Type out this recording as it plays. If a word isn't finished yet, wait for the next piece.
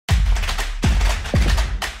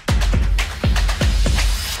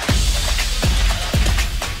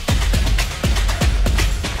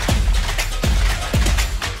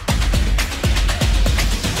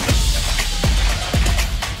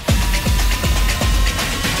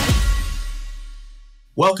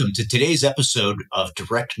Welcome to today's episode of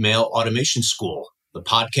Direct Mail Automation School, the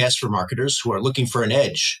podcast for marketers who are looking for an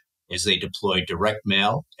edge as they deploy direct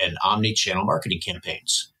mail and omni-channel marketing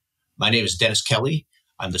campaigns. My name is Dennis Kelly.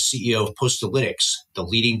 I'm the CEO of Postalytics, the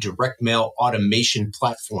leading direct mail automation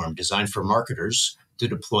platform designed for marketers to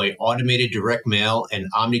deploy automated direct mail and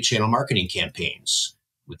omni-channel marketing campaigns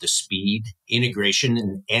with the speed, integration,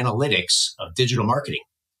 and analytics of digital marketing.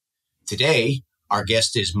 Today, our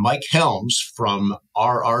guest is Mike Helms from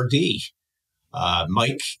RRD.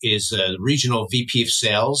 Mike is a regional VP of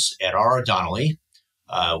sales at RR Donnelley,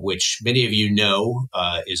 which many of you know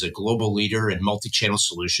is a global leader in multi-channel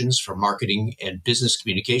solutions for marketing and business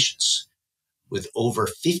communications. With over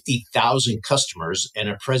 50,000 customers and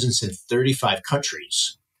a presence in 35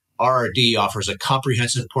 countries, RRD offers a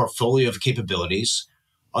comprehensive portfolio of capabilities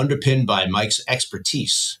underpinned by Mike's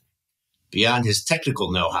expertise. Beyond his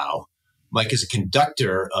technical know-how, Mike is a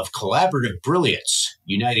conductor of collaborative brilliance,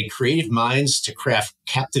 uniting creative minds to craft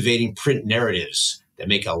captivating print narratives that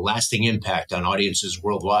make a lasting impact on audiences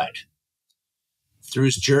worldwide. Through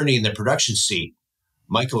his journey in the production seat,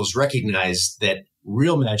 Michael has recognized that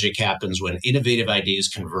real magic happens when innovative ideas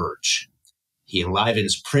converge. He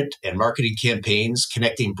enlivens print and marketing campaigns,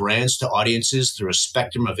 connecting brands to audiences through a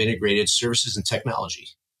spectrum of integrated services and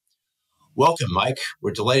technology. Welcome, Mike.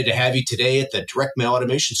 We're delighted to have you today at the Direct Mail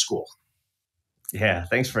Automation School. Yeah,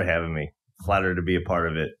 thanks for having me. Flattered to be a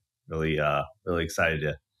part of it. Really excited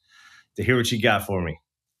to hear what you got for me.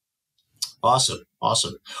 Awesome.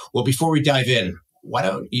 Well, before we dive in, why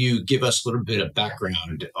don't you give us a little bit of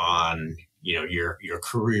background on your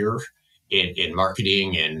career in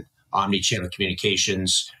marketing and omni-channel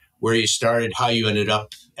communications, where you started, how you ended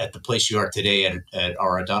up at the place you are today at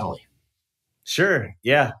RR Donnelley. Sure.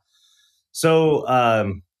 Yeah.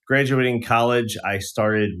 So graduating college, I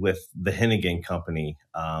started with the Hennigan Company.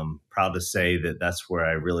 Proud to say that that's where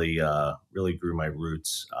I really grew my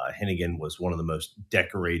roots. Hennigan was one of the most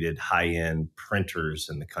decorated high-end printers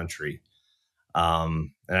in the country.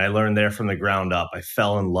 And I learned there from the ground up. I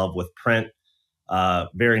fell in love with print.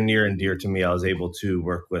 Very near and dear to me. I was able to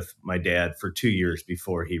work with my dad for 2 years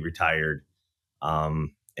before he retired.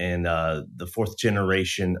 And the fourth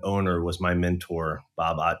generation owner was my mentor,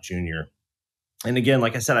 Bob Ott Jr. And again,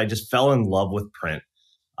 like I said, I just fell in love with print.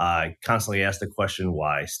 I constantly asked the question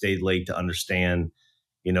why, stayed late to understand,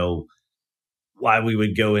 why we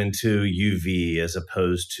would go into UV as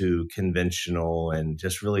opposed to conventional, and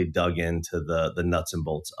just really dug into the nuts and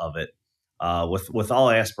bolts of it with all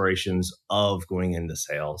aspirations of going into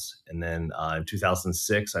sales. And then in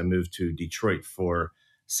 2006, I moved to Detroit for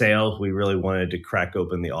sales. We really wanted to crack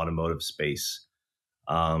open the automotive space.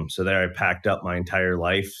 So there I packed up my entire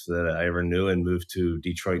life that I ever knew and moved to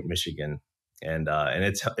Detroit, Michigan. And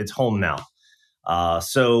it's home now.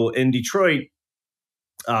 So in Detroit,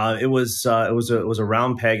 it was a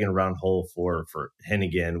round peg and a round hole for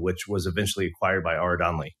Hennigan, which was eventually acquired by RR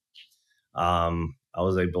Donnelley. I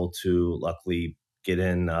was able to luckily get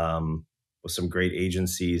in with some great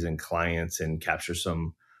agencies and clients and capture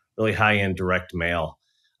some really high-end direct mail.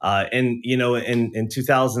 In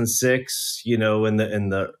 2006, in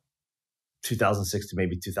the 2006 to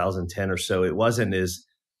maybe 2010 or so, it wasn't as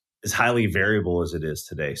highly variable as it is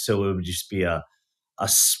today. So it would just be a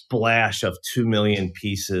splash of 2 million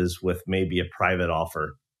pieces with maybe a private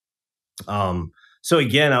offer. So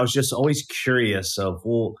again, I was just always curious of,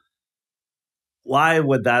 well, why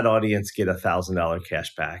would that audience get $1,000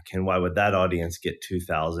 cash back? And why would that audience get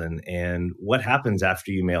 2,000? And what happens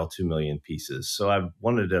after you mail 2 million pieces? So I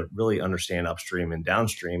wanted to really understand upstream and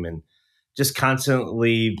downstream, and just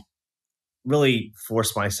constantly really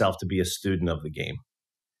force myself to be a student of the game.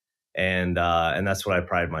 And that's what I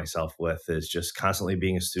pride myself with, is just constantly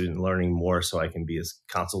being a student, learning more so I can be as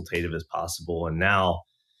consultative as possible. And now,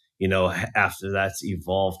 after that's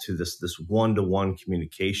evolved to this one-to-one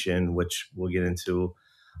communication, which we'll get into,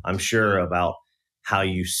 I'm sure, about how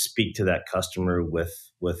you speak to that customer with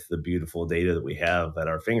the beautiful data that we have at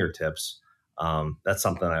our fingertips. That's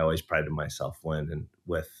something I always prided myself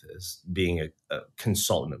with is being a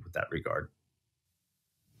consultant with that regard.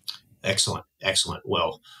 Excellent.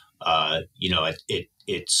 Well,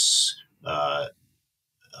 it's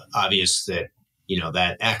obvious that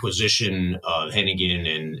that acquisition of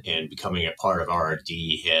Hennigan and becoming a part of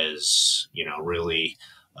RRD has, really,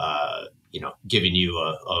 given you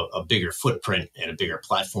a bigger footprint and a bigger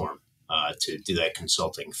platform to do that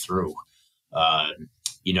consulting through.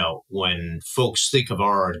 When folks think of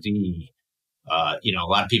RRD, a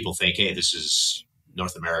lot of people think, hey, this is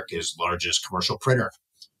North America's largest commercial printer.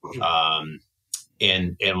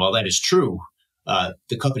 And while that is true,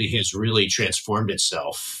 The company has really transformed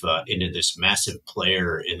itself into this massive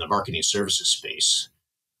player in the marketing services space.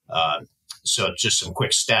 Uh, so just some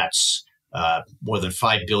quick stats, more than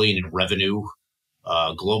 5 billion in revenue,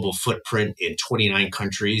 global footprint in 29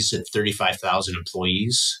 countries and 35,000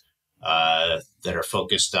 employees that are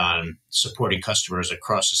focused on supporting customers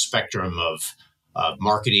across a spectrum of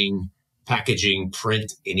marketing, packaging,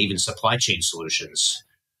 print, and even supply chain solutions.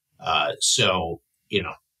 So,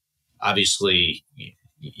 obviously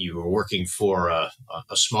you were working for a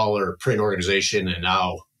smaller print organization, and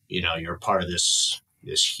now, you're part of this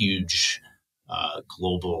huge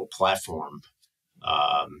global platform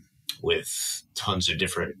with tons of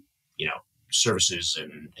different, services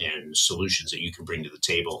and solutions that you can bring to the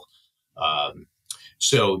table.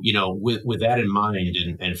 So, with that in mind,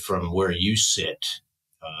 and from where you sit,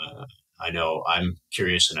 I know I'm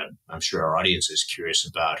curious, and I'm sure our audience is curious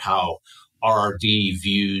about how RRD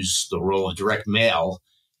views the role of direct mail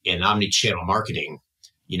in omni-channel marketing,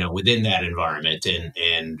 within that environment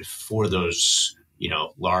and for those,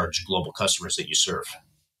 large global customers that you serve.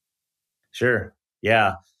 Sure.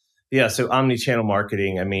 Yeah. Yeah. So omni-channel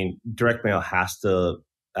marketing, I mean, direct mail has to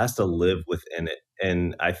live within it.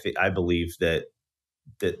 And I believe that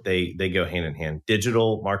they go hand in hand.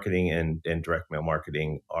 Digital marketing and direct mail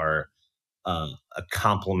marketing are a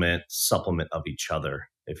complement, supplement of each other,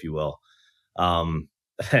 if you will. Um,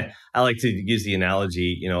 I like to use the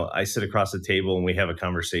analogy, I sit across the table and we have a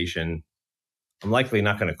conversation. I'm likely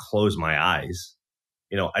not going to close my eyes.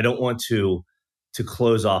 I don't want to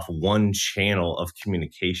close off one channel of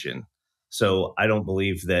communication. So I don't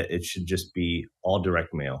believe that it should just be all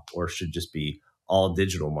direct mail or should just be all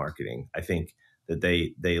digital marketing. I think that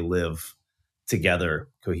they live together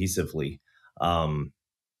cohesively. Um,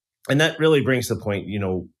 and that really brings the point,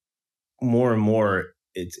 more and more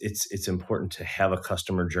it's important to have a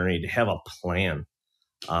customer journey, to have a plan.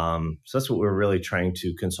 So that's what we're really trying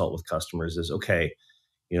to consult with customers is, okay,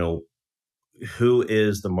 you know, who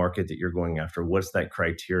is the market that you're going after? What's that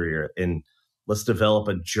criteria? And let's develop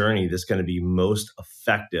a journey that's going to be most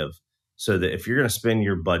effective so that if you're going to spend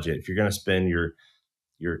your budget, if you're going to spend your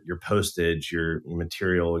postage, your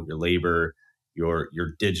material, your labor, your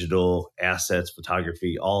digital assets,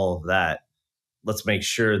 photography, all of that, let's make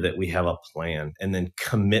sure that we have a plan and then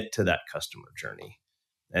commit to that customer journey.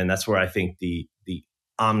 And that's where I think the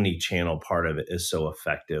omni-channel part of it is so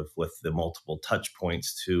effective with the multiple touch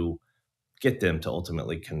points to get them to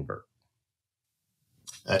ultimately convert.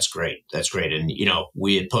 That's great. That's great. And,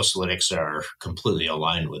 we at Postalytics are completely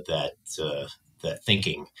aligned with that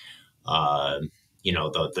thinking. Uh,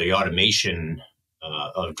 the automation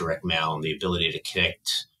of direct mail and the ability to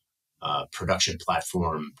connect production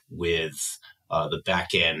platform with the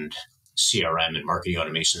back end CRM and marketing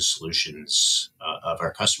automation solutions of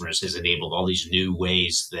our customers has enabled all these new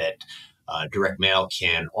ways that direct mail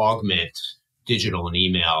can augment digital and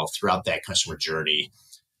email throughout that customer journey,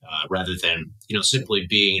 rather than simply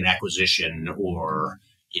being an acquisition or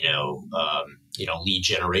lead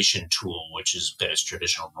generation tool, which has been its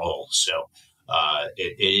traditional role. So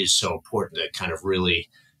it is so important to kind of really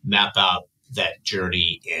map out that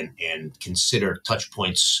journey and consider touch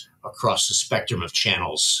points across the spectrum of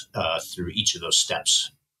channels through each of those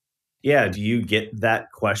steps. Yeah. Do you get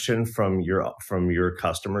that question from your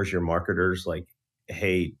customers, your marketers? Like,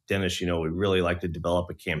 hey, Dennis, we'd really like to develop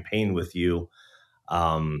a campaign with you.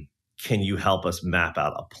 Can you help us map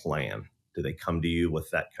out a plan? Do they come to you with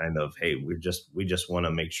that kind of, hey, we just want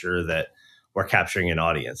to make sure that we're capturing an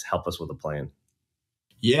audience. Help us with a plan.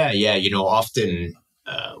 Yeah, yeah. Often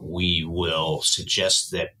we will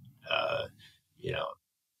suggest that uh, you know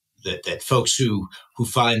that folks who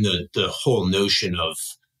find the whole notion of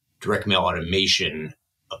direct mail automation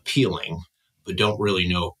appealing, but don't really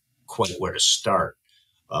know quite where to start,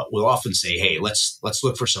 will often say, "Hey, let's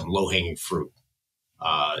look for some low hanging fruit,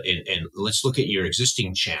 and let's look at your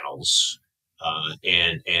existing channels,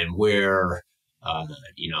 and where uh,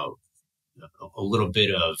 you know a little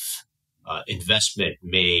bit of investment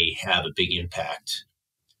may have a big impact."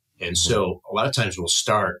 And Mhm. so a lot of times we'll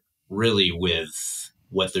start really with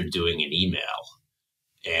what they're doing in email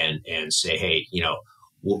and say, hey,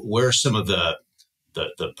 where are some of the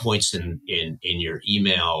points in your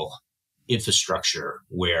email infrastructure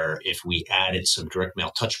where if we added some direct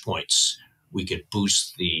mail touch points, we could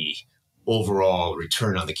boost the overall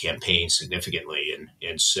return on the campaign significantly.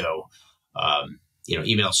 And so,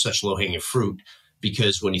 email is such low hanging fruit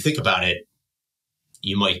because when you think about it,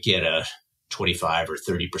 you might get a 25 or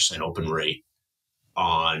 30% open rate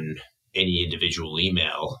on any individual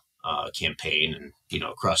email campaign, and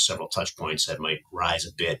across several touch points that might rise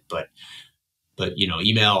a bit, but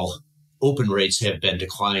email open rates have been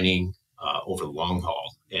declining over the long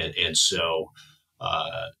haul. And so,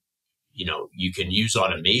 you can use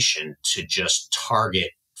automation to just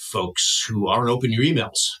target folks who aren't opening your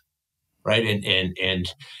emails, right?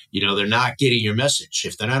 And they're not getting your message.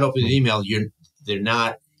 If they're not opening the email, they're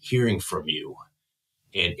not hearing from you.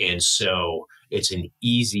 And so it's an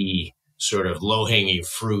easy sort of low-hanging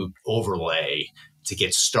fruit overlay to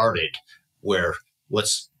get started, where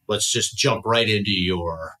let's just jump right into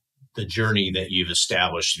the journey that you've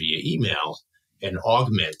established via email and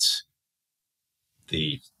augment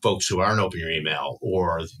the folks who aren't opening your email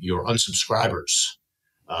or your unsubscribers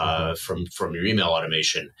from your email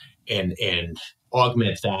automation, and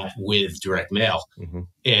augment that with direct mail.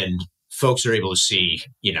 And folks are able to see,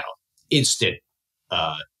 instant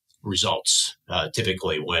results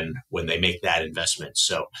typically when they make that investment.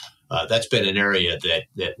 So that's been an area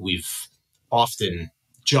that we've often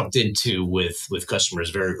jumped into with customers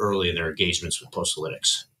very early in their engagements with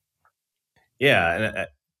Postalytics. Yeah, and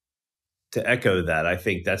to echo that, I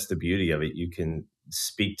think that's the beauty of it. You can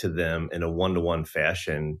speak to them in a one-to-one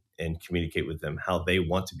fashion and communicate with them how they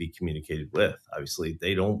want to be communicated with. Obviously,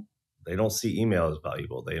 they don't see email as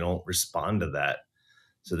valuable. They don't respond to that.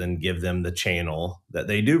 So then give them the channel that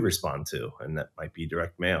they do respond to, and that might be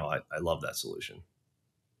direct mail. I love that solution.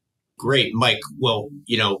 Great, Mike. Well,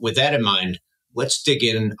 with that in mind, let's dig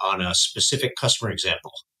in on a specific customer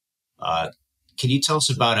example. Can you tell us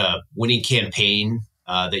about a winning campaign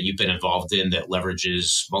that you've been involved in that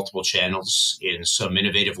leverages multiple channels in some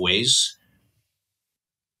innovative ways?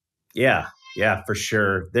 Yeah, for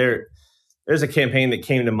sure. There's a campaign that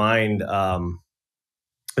came to mind,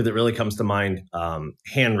 that really comes to mind,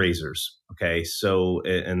 hand raisers. Okay, so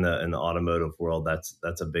in the automotive world,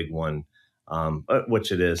 that's a big one,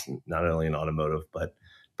 which it is not only in automotive but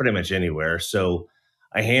pretty much anywhere. So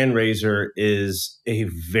a hand raiser is a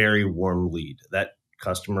very warm lead. That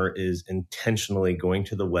customer is intentionally going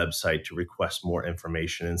to the website to request more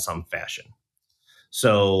information in some fashion.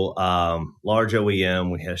 So large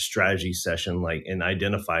OEM, we had a strategy session and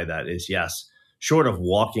identify that is, yes, short of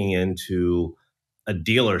walking into a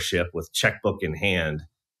dealership with checkbook in hand,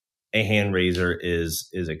 a hand raiser is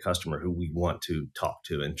a customer who we want to talk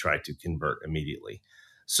to and try to convert immediately.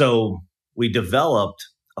 So we developed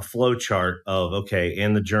a flow chart of,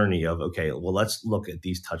 and the journey of, well, let's look at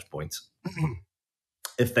these touch points.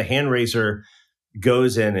 If the hand raiser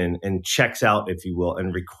goes in and checks out, if you will,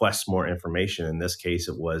 and requests more information, in this case,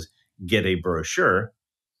 it was get a brochure,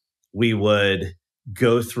 we would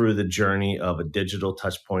go through the journey of a digital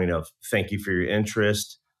touch point of thank you for your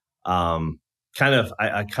interest. I kind of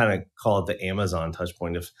call it the Amazon touch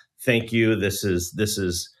point of thank you. This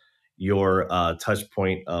is your touch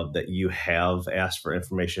point of that you have asked for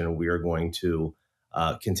information, and we are going to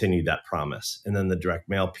continue that promise. And then the direct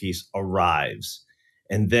mail piece arrives.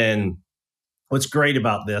 And then what's great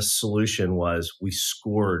about this solution was we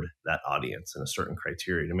scored that audience in a certain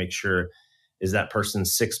criteria to make sure, is that person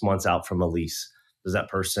 6 months out from a lease? Does that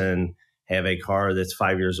person have a car that's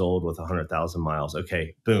 5 years old with 100,000 miles?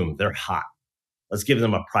 Okay, boom, they're hot. Let's give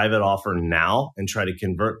them a private offer now and try to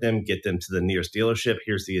convert them, get them to the nearest dealership.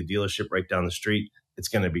 Here's the dealership right down the street. It's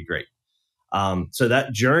going to be great. So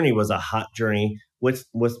that journey was a hot journey with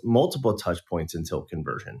multiple touch points until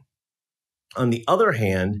conversion. On the other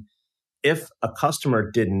hand, if a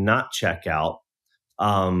customer did not check out,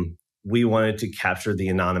 we wanted to capture the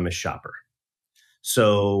anonymous shopper.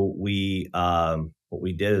 So what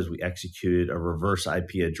we did is we executed a reverse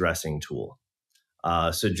IP addressing tool.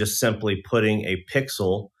 So just simply putting a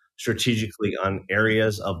pixel strategically on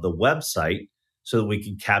areas of the website so that we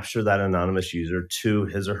could capture that anonymous user to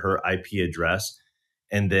his or her IP address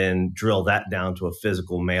and then drill that down to a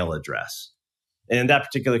physical mail address. And in that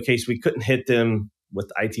particular case, we couldn't hit them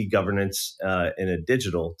with IT governance in a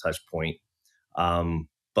digital touch point,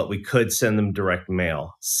 but we could send them direct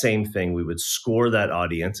mail. Same thing, we would score that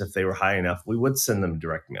audience. If they were high enough, we would send them a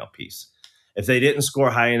direct mail piece. If they didn't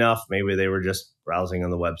score high enough, maybe they were just browsing on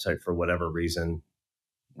the website for whatever reason,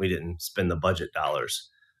 we didn't spend the budget dollars.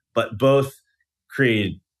 But both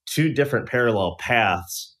created two different parallel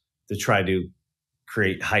paths to try to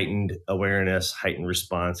create heightened awareness, heightened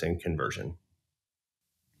response, and conversion.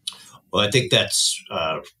 Well, I think that's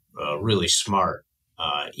really smart.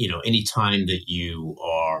 Anytime that you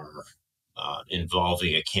are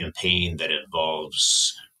involving a campaign that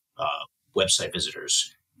involves website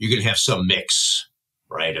visitors, you're going to have some mix,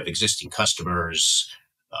 right, of existing customers,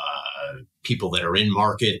 people that are in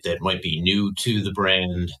market that might be new to the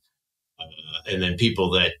brand, and then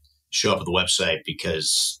people that show up at the website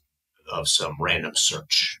because of some random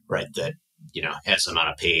search, right, that has them on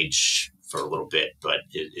a page for a little bit, but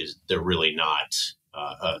they're really not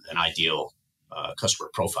an ideal customer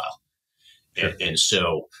profile. Sure. And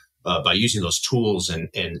so by using those tools and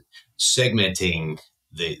segmenting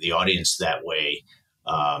the audience that way,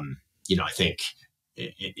 I think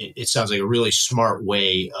it sounds like a really smart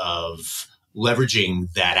way of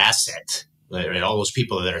leveraging that asset, right? All those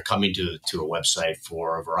people that are coming to a website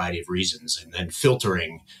for a variety of reasons, and then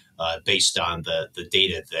filtering based on the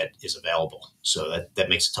data that is available. So that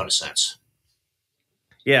makes a ton of sense.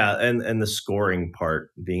 Yeah, and the scoring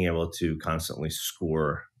part, being able to constantly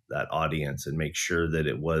score that audience and make sure that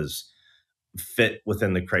it was fit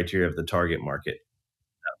within the criteria of the target market,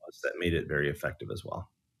 that made it very effective as well.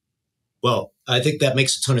 Well, I think that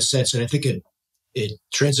makes a ton of sense, and I think it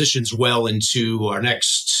transitions well into our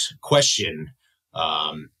next question.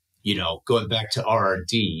 Going back to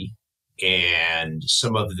RRD and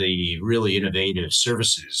some of the really innovative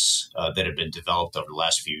services that have been developed over the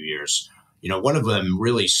last few years. One of them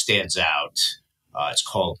really stands out. It's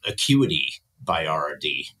called Acuity by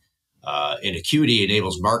RRD. And Acuity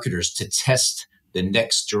enables marketers to test the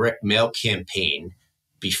next direct mail campaign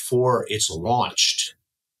before it's launched,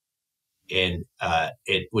 and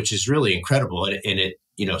which is really incredible.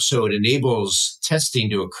 So it enables testing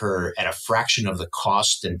to occur at a fraction of the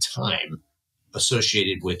cost and time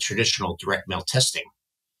associated with traditional direct mail testing.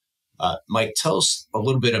 Mike, tell us a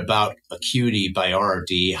little bit about Acuity by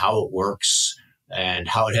RRD, how it works, and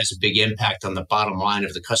how it has a big impact on the bottom line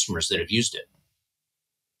of the customers that have used it.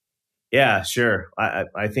 Yeah, sure.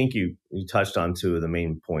 I think you touched on two of the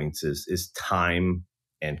main points is time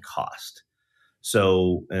and cost.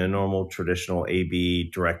 So in a normal traditional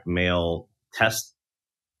AB direct mail test,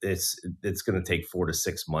 it's going to take 4 to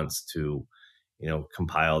 6 months to,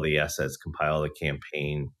 compile the assets, compile the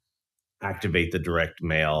campaign, activate the direct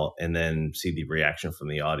mail, and then see the reaction from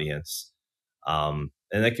the audience. And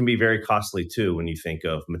that can be very costly too when you think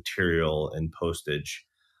of material and postage.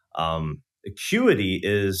 Acuity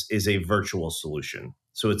is a virtual solution.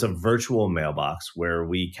 So it's a virtual mailbox where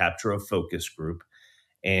we capture a focus group,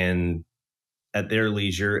 and at their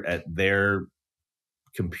leisure, at their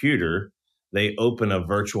computer, they open a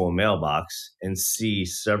virtual mailbox and see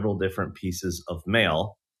several different pieces of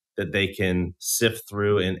mail that they can sift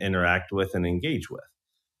through and interact with and engage with.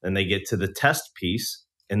 And they get to the test piece,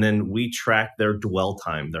 and then we track their dwell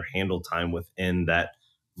time, their handle time within that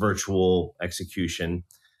virtual execution,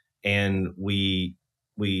 and we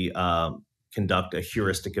conduct a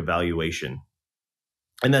heuristic evaluation.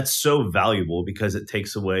 And that's so valuable because it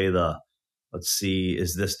takes away let's see,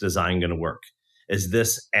 is this design going to work? Is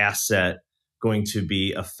this asset going to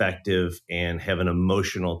be effective and have an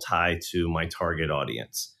emotional tie to my target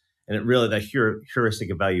audience? And it really, that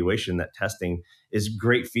heuristic evaluation, that testing, is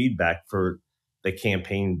great feedback for the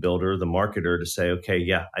campaign builder, the marketer, to say, okay,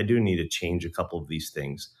 yeah, I do need to change a couple of these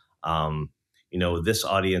things. This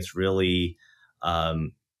audience really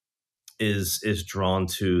is drawn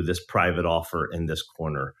to this private offer in this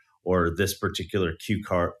corner, or this particular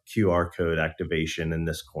QR code activation in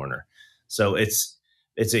this corner. So it's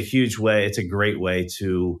a huge way. It's a great way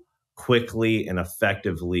to quickly and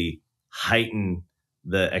effectively heighten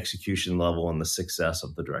the execution level and the success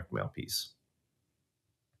of the direct mail piece.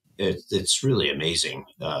 It's really amazing,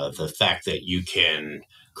 the fact that you can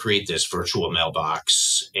create this virtual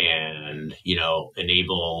mailbox and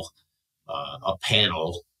enable a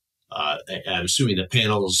panel. I'm assuming the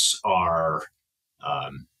panels are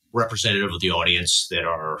representative of the audience that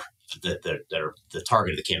are the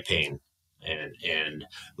target of the campaign, and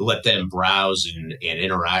let them browse and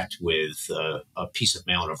interact with a piece of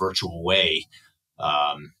mail in a virtual way.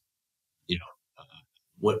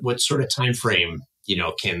 What sort of time frame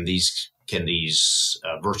can these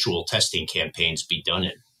virtual testing campaigns be done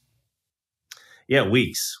in? Yeah,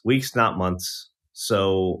 weeks, not months.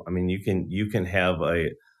 So, I mean, you can have a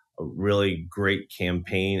really great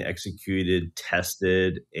campaign executed,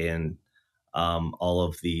 tested, and all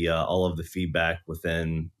of the feedback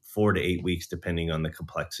within 4 to 8 weeks, depending on the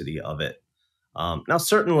complexity of it. Now,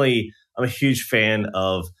 certainly, I'm a huge fan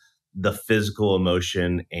of the physical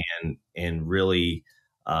emotion and really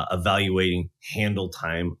evaluating handle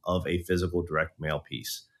time of a physical direct mail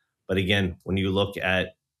piece. But again, when you look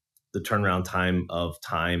at the turnaround time of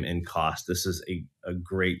time and cost, this is a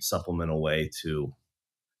great supplemental way to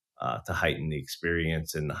heighten the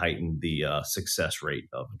experience and heighten the success rate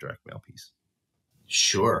of a direct mail piece.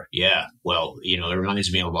 Sure. Yeah. Well, it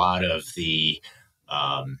reminds me a lot of the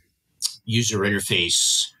user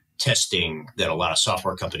interface testing that a lot of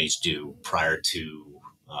software companies do prior to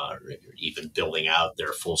even building out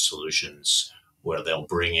their full solutions, where they'll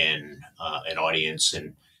bring in an audience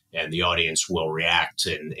and and the audience will react,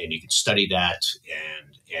 and you can study that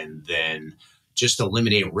and then just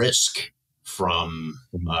eliminate risk from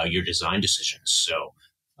your design decisions. So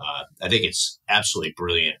I think it's absolutely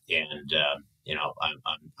brilliant, and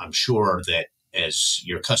I'm sure that as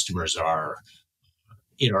your customers are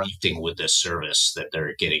interacting with this service, that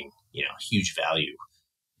they're getting huge value.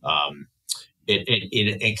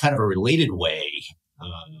 In kind of a related way,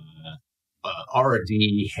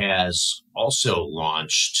 RD has also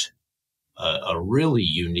launched a really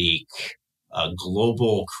unique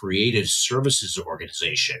global creative services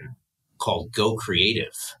organization called Go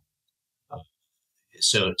Creative.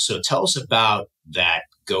 So tell us about that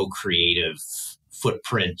Go Creative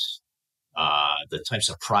footprint, the types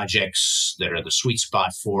of projects that are the sweet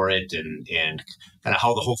spot for it, and kind of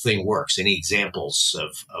how the whole thing works. Any examples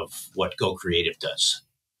of what Go Creative does?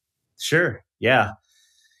 Sure. Yeah.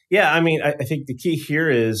 Yeah. I mean, I think the key here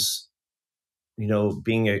is,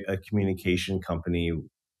 being a communication company,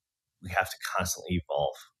 we have to constantly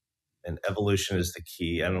evolve, and evolution is the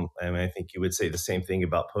key. I think you would say the same thing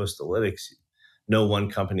about Postalytics. No one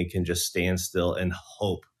company can just stand still and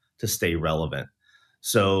hope to stay relevant.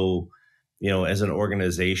 So, as an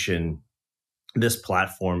organization, this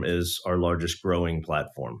platform is our largest growing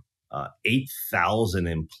platform. 8,000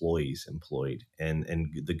 employees employed in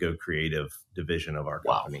the Go Creative division of our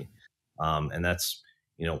company. Wow. And that's,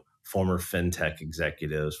 former fintech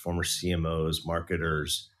executives, former CMOs,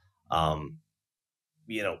 marketers.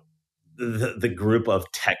 The group of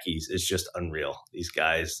techies is just unreal. These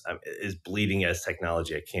guys is bleeding edge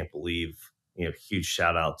technology. I can't believe, huge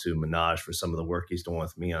shout out to Manoj for some of the work he's doing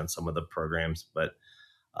with me on some of the programs. But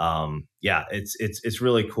it's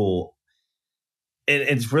really cool. And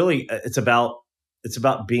it's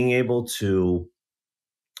about being able to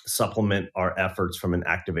supplement our efforts from an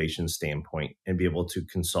activation standpoint and be able to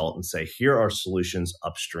consult and say, here are solutions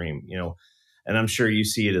upstream, and I'm sure you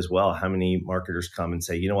see it as well. How many marketers come and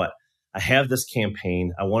say, you know what, I have this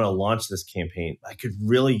campaign. I want to launch this campaign. I could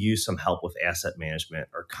really use some help with asset management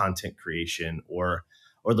or content creation or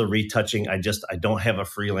the retouching. I don't have a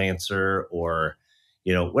freelancer, or,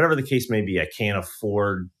 whatever the case may be. I can't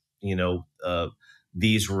afford,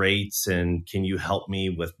 these rates, and can you help me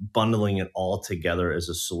with bundling it all together as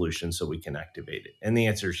a solution so we can activate it? And the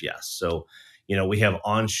answer is yes. So, we have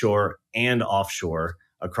onshore and offshore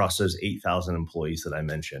across those 8,000 employees that I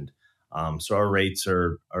mentioned. So our rates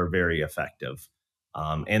are very effective,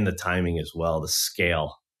 and the timing as well. The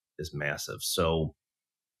scale is massive. So,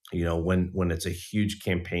 when it's a huge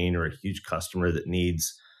campaign or a huge customer that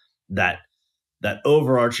needs that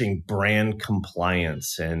overarching brand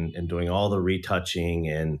compliance and doing all the retouching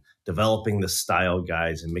and developing the style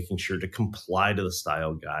guides and making sure to comply to the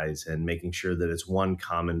style guides and making sure that it's one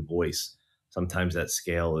common voice, sometimes that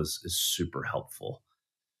scale is super helpful.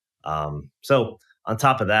 So on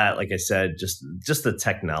top of that, like I said, just the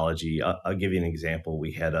technology. I'll give you an example.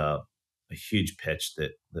 We had a huge pitch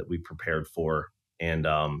that we prepared for, and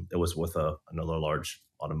it was with another large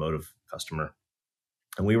automotive customer,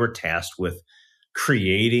 and we were tasked with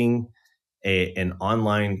creating an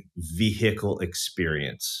online vehicle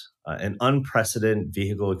experience, an unprecedented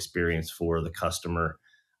vehicle experience for the customer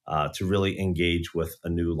to really engage with a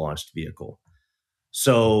new launched vehicle.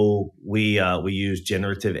 So we used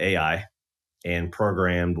generative AI and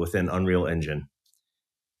programmed within Unreal Engine,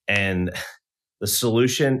 and the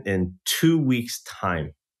solution in 2 weeks'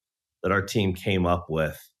 time that our team came up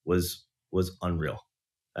with was unreal.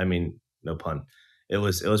 I mean, no pun. It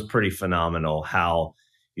was pretty phenomenal how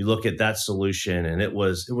you look at that solution, and it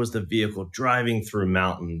was the vehicle driving through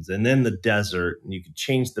mountains and then the desert, and you could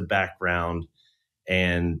change the background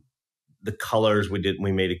and the colors. We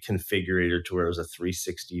made a configurator to where it was a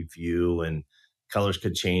 360 view and colors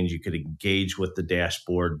could change. You could engage with the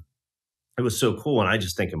dashboard. It was so cool. And I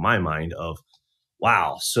just think in my mind of,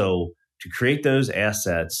 wow, so to create those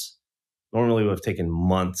assets normally would have taken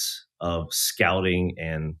months of scouting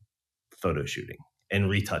and photo shooting and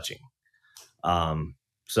retouching.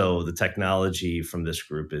 So the technology from this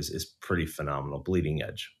group is pretty phenomenal, bleeding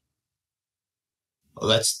edge. Well,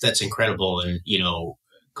 that's incredible. And,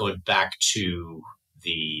 going back to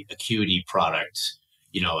the Acuity product,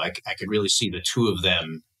 I could really see the two of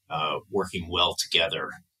them working well together,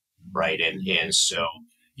 right? And so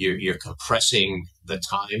you're compressing the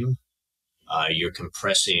time, you're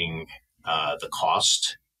compressing the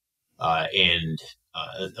cost, and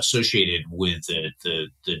associated with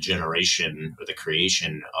the generation or the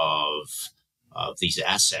creation of these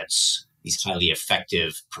assets, these highly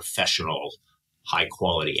effective, professional, high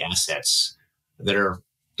quality assets that they're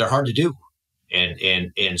hard to do,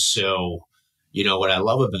 and so what I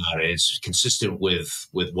love about it, it's consistent with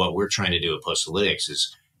what we're trying to do at Postalytics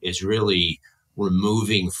is really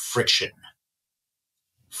removing friction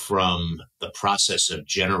from the process of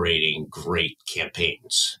generating great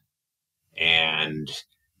campaigns. And,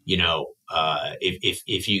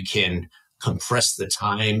 if you can compress the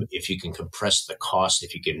time, if you can compress the cost,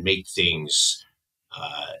 if you can make things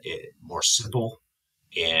more simple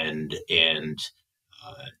and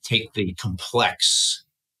take the complex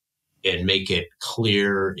and make it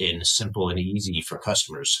clear and simple and easy for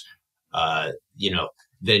customers,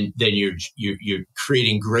 then you're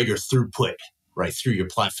creating greater throughput right through your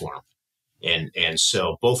platform. And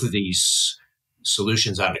so both of these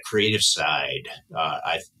solutions on the creative side,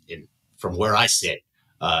 from where I sit,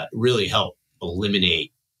 really help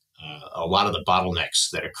eliminate a lot of the bottlenecks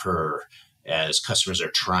that occur as customers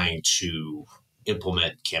are trying to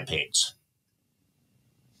implement campaigns.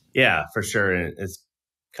 Yeah, for sure. And it's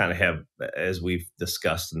kind of have, as we've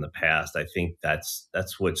discussed in the past, I think that's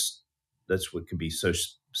what can be so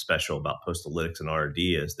special about Postalytics and RD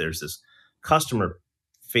is there's this customer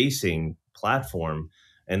facing platform,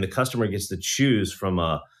 and the customer gets to choose from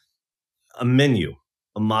a menu,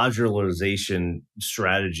 a modularization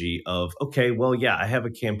strategy of, okay, well, yeah, I have a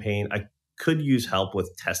campaign. I could use help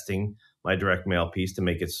with testing my direct mail piece to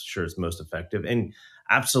make it sure it's most effective. And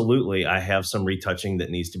absolutely, I have some retouching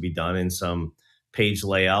that needs to be done in some page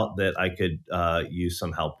layout that I could use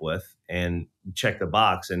some help with, and check the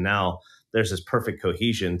box. And now there's this perfect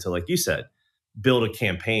cohesion to, like you said, build a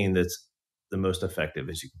campaign that's the most effective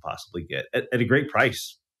as you can possibly get at a great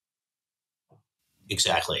price.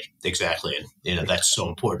 Exactly. And that's so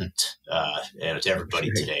important to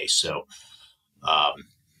everybody today. So, as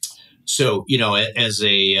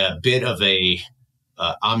a bit of a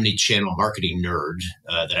omni-channel marketing nerd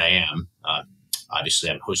that I am, obviously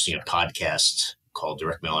I'm hosting a podcast called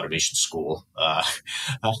Direct Mail Automation School. I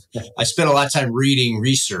spent a lot of time reading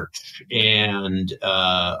research, and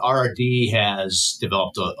RRD has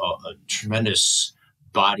developed a tremendous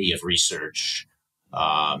body of research.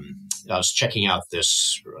 I was checking out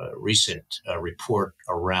this recent report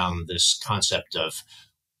around this concept of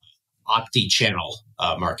omni-channel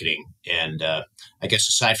marketing. And I guess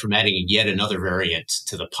aside from adding yet another variant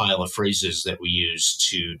to the pile of phrases that we use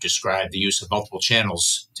to describe the use of multiple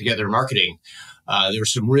channels together in marketing, there were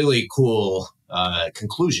some really cool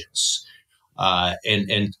conclusions.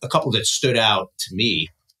 And a couple that stood out to me: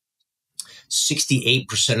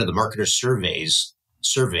 68% of the marketers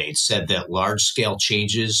surveyed said that large-scale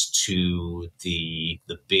changes to the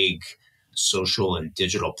big social and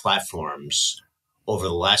digital platforms over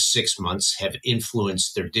the last 6 months have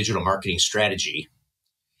influenced their digital marketing strategy,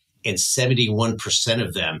 and 71%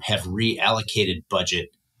 of them have reallocated budget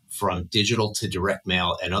from digital to direct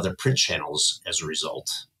mail and other print channels as a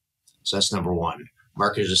result. So that's number one.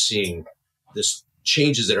 Marketers are seeing this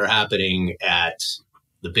changes that are happening at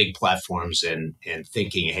the big platforms and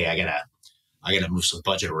thinking, hey, I gotta move some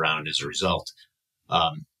budget around as a result.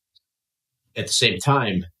 At the same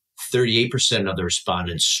time, 38% of the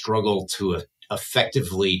respondents struggle to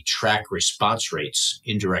effectively track response rates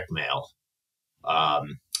in direct mail.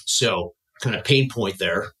 So kind of pain point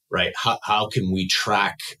there, right? How can we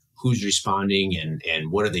track who's responding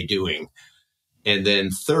and what are they doing? And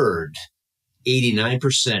then third,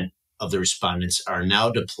 89% of the respondents are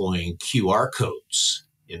now deploying QR codes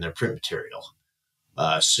in their print material.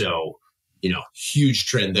 So, huge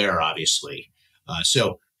trend there, obviously.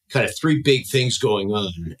 So kind of three big things going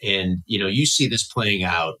on. And, you see this playing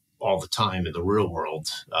out all the time in the real world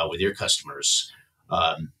with your customers.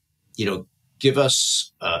 Give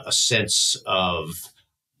us a sense of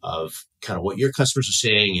kind of what your customers are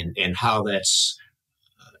saying and how that's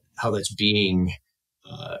being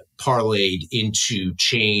parlayed into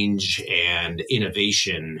change and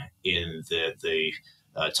innovation in the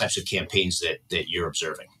types of campaigns that you're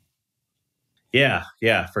observing. Yeah,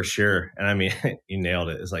 for sure. And I mean, you nailed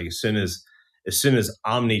it. It's like as soon as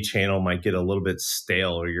omni-channel might get a little bit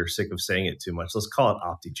stale or you're sick of saying it too much, let's call it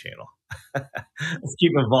omni-channel. Let's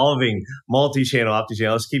keep evolving multi-channel,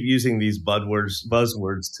 omni-channel. Let's keep using these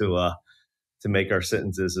buzzwords to make our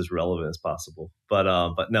sentences as relevant as possible. But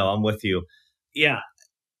no, I'm with you. Yeah.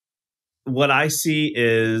 What I see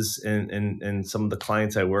is, and some of the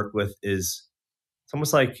clients I work with, is it's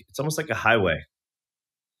almost like a highway.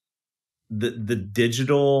 The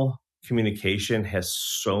digital communication has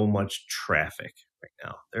so much traffic right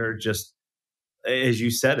now. They're just, as you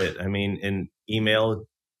said it, I mean, an email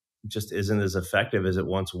just isn't as effective as it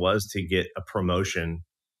once was to get a promotion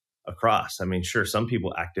across. I mean, sure, some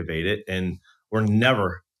people activate it, and we're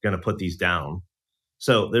never going to put these down.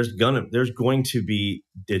 So there's going to be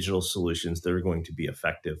digital solutions that are going to be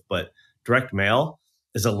effective, but direct mail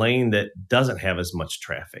is a lane that doesn't have as much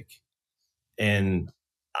traffic, and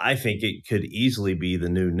I think it could easily be the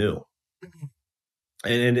new,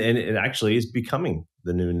 and it actually is becoming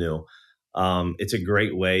the new. It's a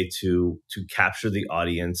great way to capture the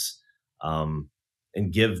audience,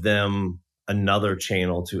 and give them another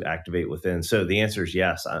channel to activate within. So the answer is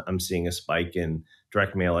yes. I'm seeing a spike in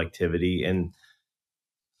direct mail activity, and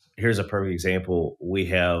here's a perfect example.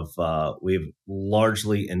 We've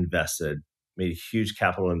largely made a huge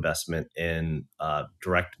capital investment in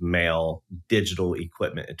direct mail digital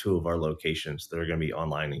equipment at two of our locations that are going to be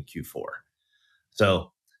online in Q4.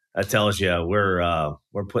 So that tells you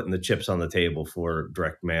we're putting the chips on the table for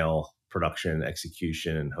direct mail production,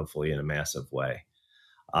 execution, and hopefully in a massive way.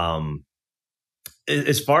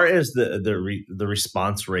 As far as the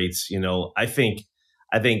response rates, I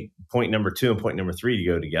think point number 2 and point number 3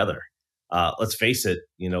 go together. Let's face it,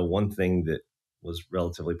 one thing that was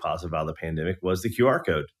relatively positive out of the pandemic was the QR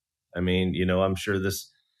code. I mean, I'm sure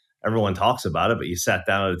everyone talks about it, but you sat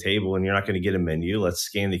down at a table and you're not going to get a menu. Let's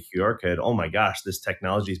scan the QR code. Oh my gosh, this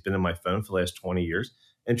technology has been in my phone for the last 20 years.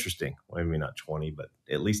 Interesting. Well, maybe not 20, but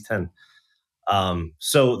at least 10.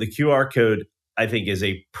 So the QR code, I think, is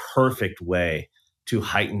a perfect way to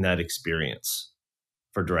heighten that experience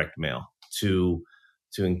for direct mail, to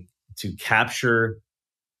capture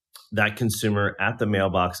that consumer at the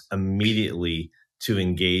mailbox immediately to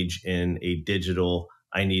engage in a digital,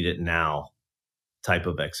 I need it now type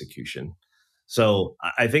of execution. So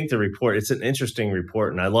I think the report, it's an interesting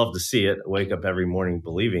report, and I love to see it. I wake up every morning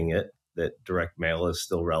believing it, that direct mail is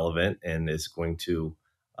still relevant and is going to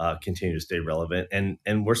continue to stay relevant.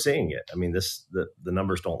 And we're seeing it. I mean, the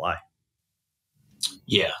numbers don't lie.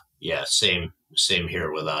 Yeah. Same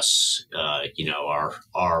here with us.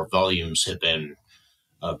 Our volumes have been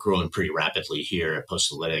growing pretty rapidly here at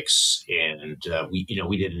Postalytics, and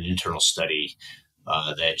we did an internal study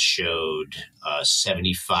that showed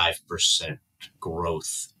 75%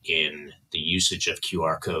 growth in the usage of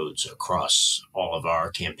QR codes across all of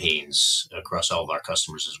our campaigns, across all of our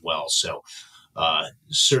customers as well. So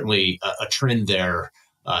certainly a trend there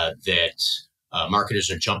that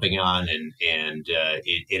marketers are jumping on, and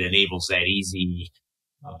it enables that easy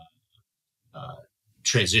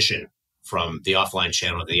transition from the offline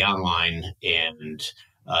channel to the online, and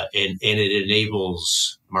it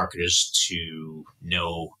enables marketers to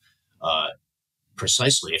know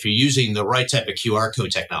precisely if you're using the right type of QR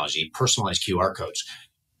code technology, personalized QR codes.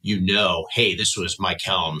 Hey, this was Mike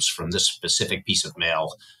Helms from this specific piece of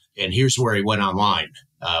mail, and here's where he went online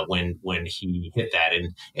when he hit that,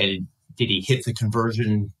 and did he hit the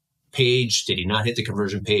conversion page? Did he not hit the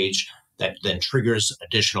conversion page? That then triggers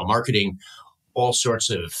additional marketing. All sorts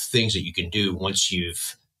of things that you can do once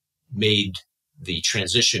you've made the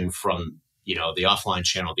transition from, the offline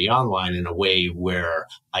channel to the online in a way where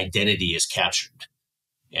identity is captured.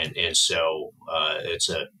 And so it's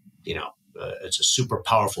a super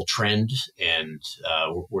powerful trend. And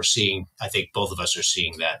we're seeing, I think both of us are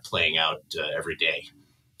seeing that playing out every day.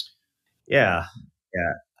 Yeah.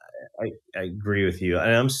 I agree with you.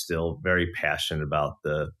 And I'm still very passionate about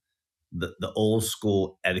the old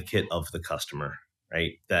school etiquette of the customer,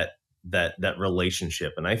 right? That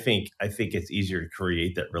relationship. And I think it's easier to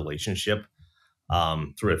create that relationship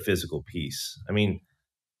through a physical piece. I mean,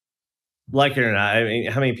 like it or not,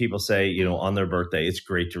 how many people say, on their birthday, it's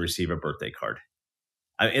great to receive a birthday card?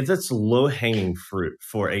 That's low hanging fruit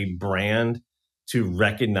for a brand to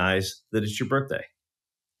recognize that it's your birthday.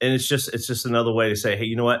 And it's just another way to say, hey,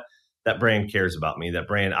 you know what? That brand cares about me. That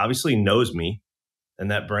brand obviously knows me, and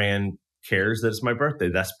that brand cares that it's my birthday.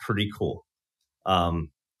 That's pretty cool.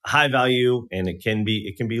 High value, and it can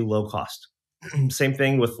be low cost. Same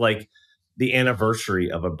thing with like the anniversary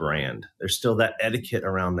of a brand. There's still that etiquette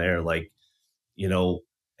around there. Like,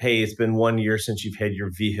 hey, it's been 1 year since you've had your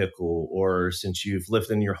vehicle or since you've lived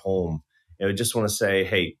in your home. I just want to say,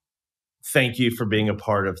 hey, thank you for being a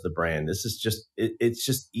part of the brand. This is it's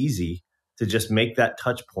just easy to just make that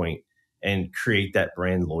touch point and create that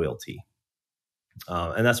brand loyalty.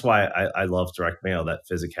 And that's why I love direct mail, that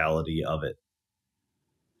physicality of it.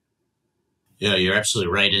 Yeah, you're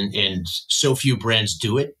absolutely right. And so few brands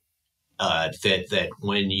do it that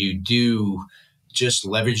when you do just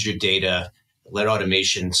leverage your data, let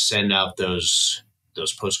automation send out those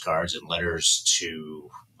postcards and letters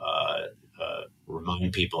to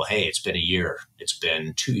remind people, hey, it's been a year, it's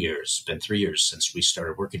been 2 years, it's been 3 years since we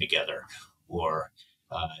started working together, or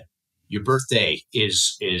your birthday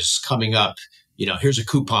is coming up. Here's a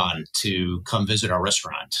coupon to come visit our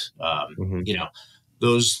restaurant.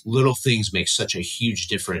 those little things make such a huge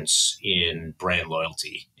difference in brand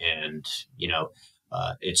loyalty. And,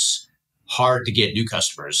 it's hard to get new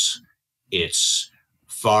customers. It's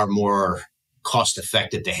far more cost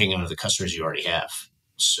effective to hang on to the customers you already have.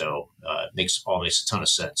 So it makes a ton of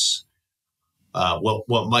sense. Well,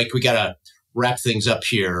 Mike, we got to wrap things up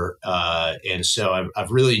here. And so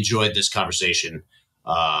I've really enjoyed this conversation.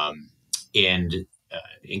 And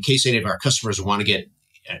in case any of our customers want to get,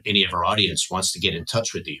 any of our audience wants to get in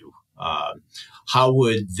touch with you, how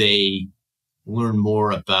would they learn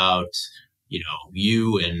more about,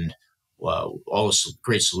 you and all the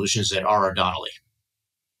great solutions at RR Donnelley?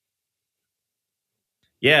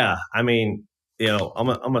 Yeah, I mean,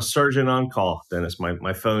 I'm a surgeon on call, Dennis.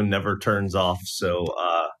 My phone never turns off. So,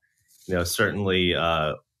 certainly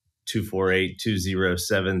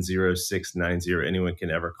 248-207-0690. Anyone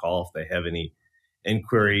can ever call if they have any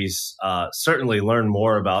inquiries. Certainly learn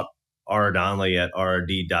more about RR Donnelley at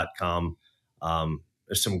rrd.com.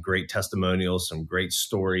 There's some great testimonials, some great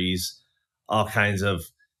stories, all kinds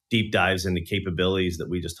of deep dives into capabilities that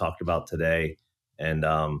we just talked about today. And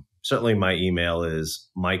certainly my email is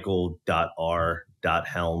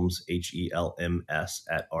michael.r.helms, HELMS,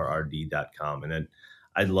 at rrd.com. And then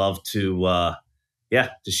I'd love to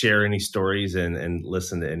share any stories and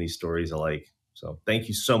listen to any stories alike. So thank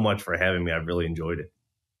you so much for having me. I've really enjoyed it.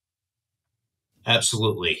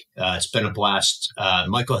 Absolutely. It's been a blast.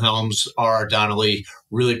 Michael Helms, RR Donnelley,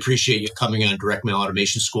 really appreciate you coming on Direct Mail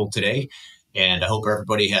Automation School today. And I hope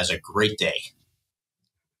everybody has a great day.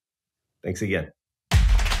 Thanks again.